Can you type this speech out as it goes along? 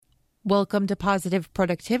Welcome to Positive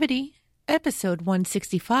Productivity, episode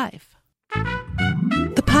 165.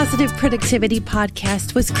 The Positive Productivity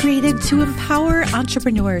Podcast was created to empower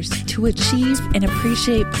entrepreneurs to achieve and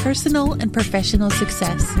appreciate personal and professional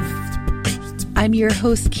success. I'm your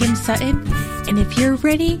host, Kim Sutton, and if you're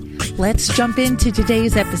ready, let's jump into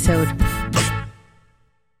today's episode.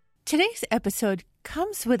 Today's episode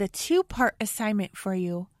comes with a two-part assignment for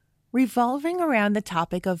you, revolving around the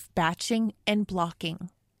topic of batching and blocking.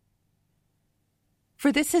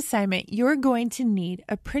 For this assignment, you're going to need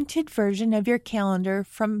a printed version of your calendar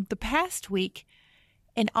from the past week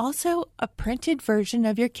and also a printed version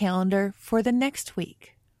of your calendar for the next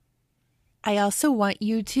week. I also want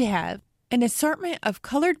you to have an assortment of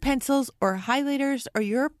colored pencils or highlighters or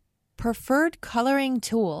your preferred coloring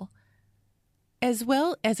tool, as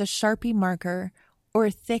well as a Sharpie marker or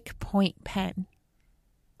thick point pen.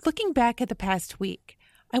 Looking back at the past week,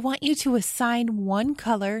 I want you to assign one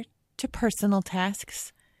color to personal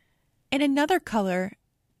tasks and another color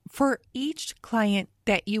for each client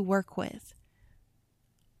that you work with.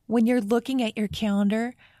 When you're looking at your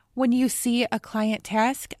calendar, when you see a client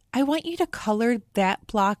task, I want you to color that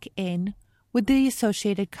block in with the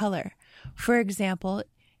associated color. For example,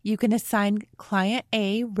 you can assign client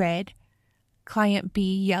A red, client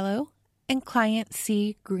B yellow, and client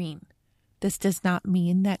C green. This does not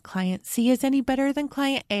mean that client C is any better than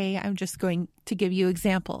client A. I'm just going to give you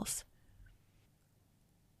examples.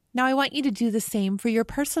 Now, I want you to do the same for your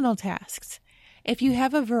personal tasks. If you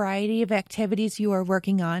have a variety of activities you are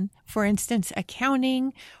working on, for instance,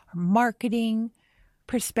 accounting or marketing,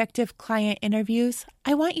 prospective client interviews,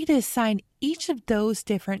 I want you to assign each of those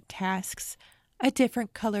different tasks a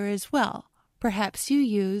different color as well. Perhaps you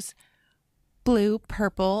use blue,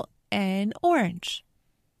 purple, and orange.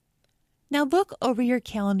 Now look over your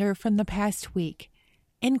calendar from the past week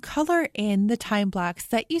and color in the time blocks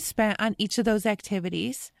that you spent on each of those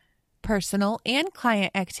activities, personal and client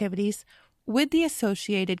activities, with the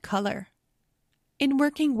associated color. In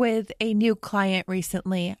working with a new client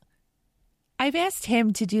recently, I've asked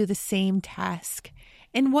him to do the same task,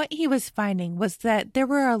 and what he was finding was that there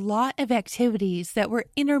were a lot of activities that were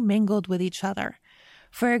intermingled with each other.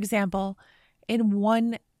 For example, in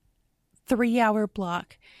one 3-hour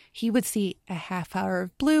block, he would see a half hour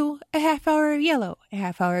of blue, a half hour of yellow, a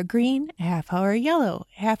half hour of green, a half hour of yellow,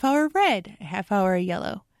 a half hour of red, a half hour of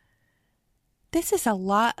yellow. This is a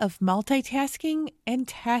lot of multitasking and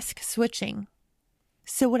task switching.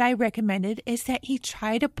 So what I recommended is that he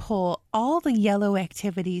try to pull all the yellow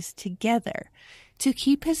activities together to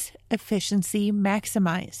keep his efficiency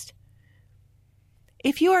maximized.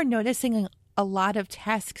 If you are noticing a lot of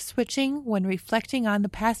task switching when reflecting on the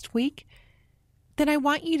past week, then I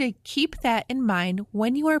want you to keep that in mind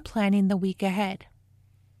when you are planning the week ahead.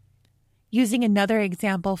 Using another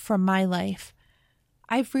example from my life,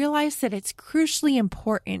 I've realized that it's crucially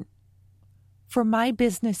important for my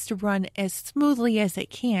business to run as smoothly as it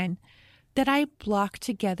can that I block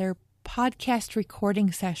together podcast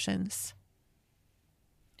recording sessions.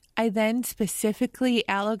 I then specifically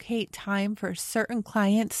allocate time for certain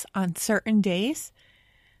clients on certain days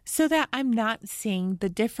so that I'm not seeing the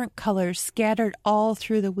different colors scattered all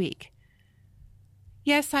through the week.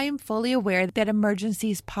 Yes, I am fully aware that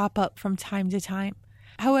emergencies pop up from time to time.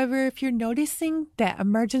 However, if you're noticing that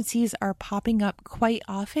emergencies are popping up quite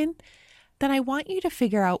often, then I want you to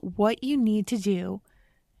figure out what you need to do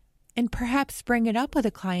and perhaps bring it up with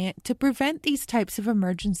a client to prevent these types of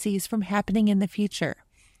emergencies from happening in the future.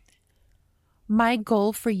 My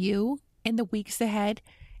goal for you in the weeks ahead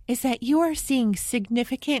is that you are seeing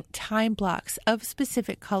significant time blocks of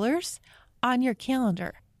specific colors on your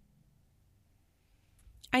calendar.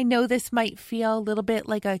 I know this might feel a little bit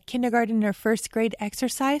like a kindergarten or first grade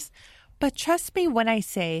exercise, but trust me when I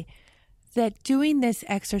say that doing this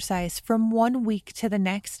exercise from one week to the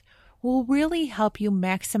next will really help you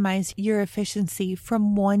maximize your efficiency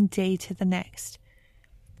from one day to the next.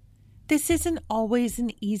 This isn't always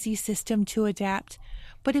an easy system to adapt,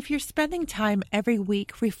 but if you're spending time every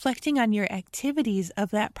week reflecting on your activities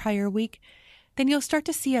of that prior week, then you'll start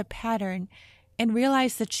to see a pattern and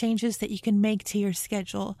realize the changes that you can make to your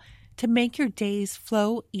schedule to make your days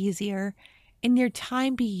flow easier and your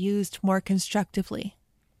time be used more constructively.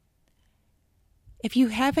 If you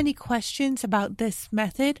have any questions about this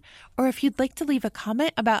method, or if you'd like to leave a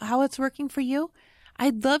comment about how it's working for you,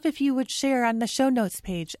 I'd love if you would share on the show notes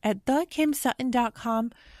page at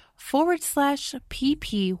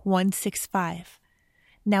thekimsutton.com/pp165.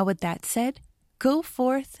 Now with that said, go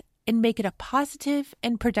forth and make it a positive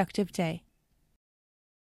and productive day.